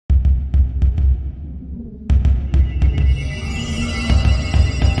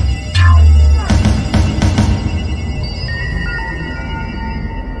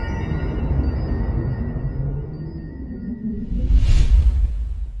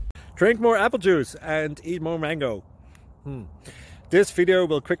Drink more apple juice and eat more mango. This video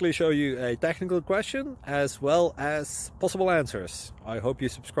will quickly show you a technical question as well as possible answers. I hope you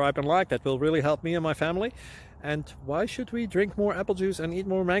subscribe and like, that will really help me and my family. And why should we drink more apple juice and eat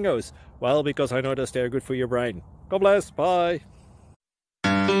more mangoes? Well, because I noticed they're good for your brain. God bless, bye!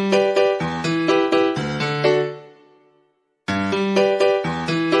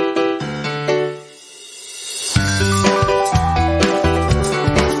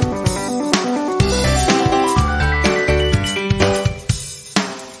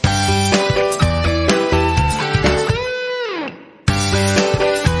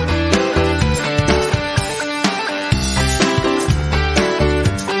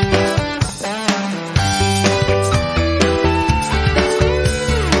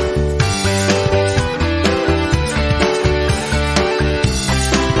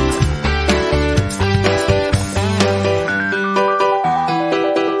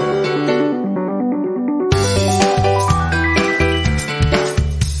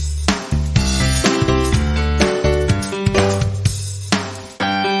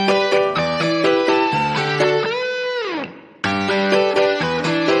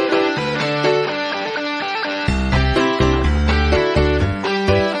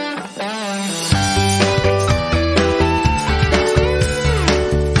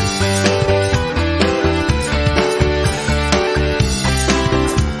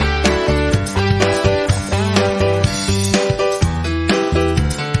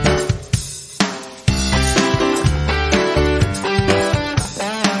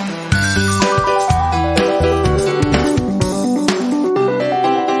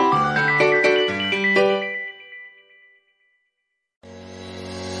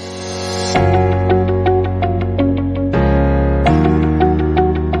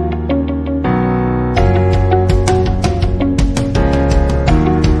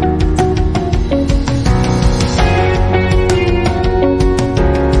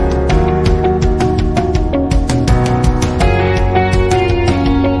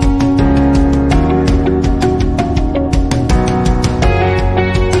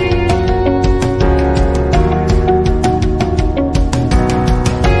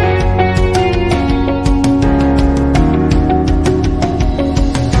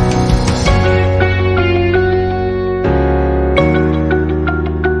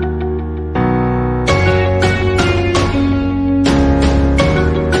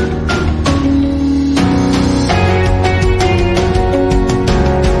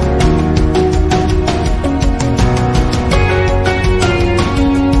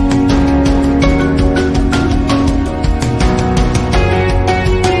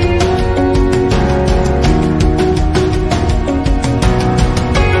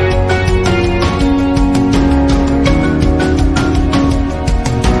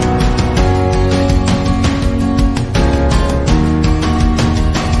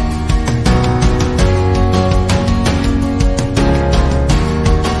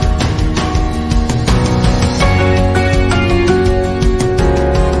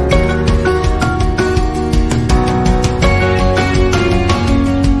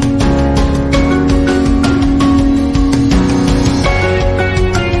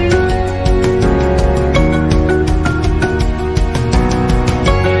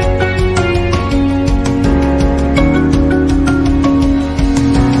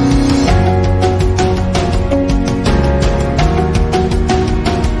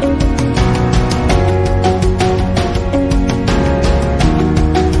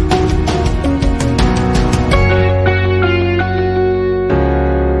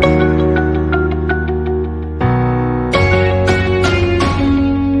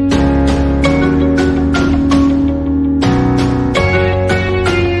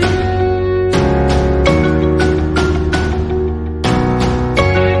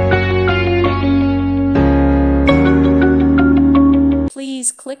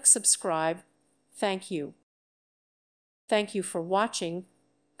 Please click subscribe. Thank you. Thank you for watching.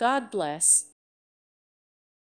 God bless.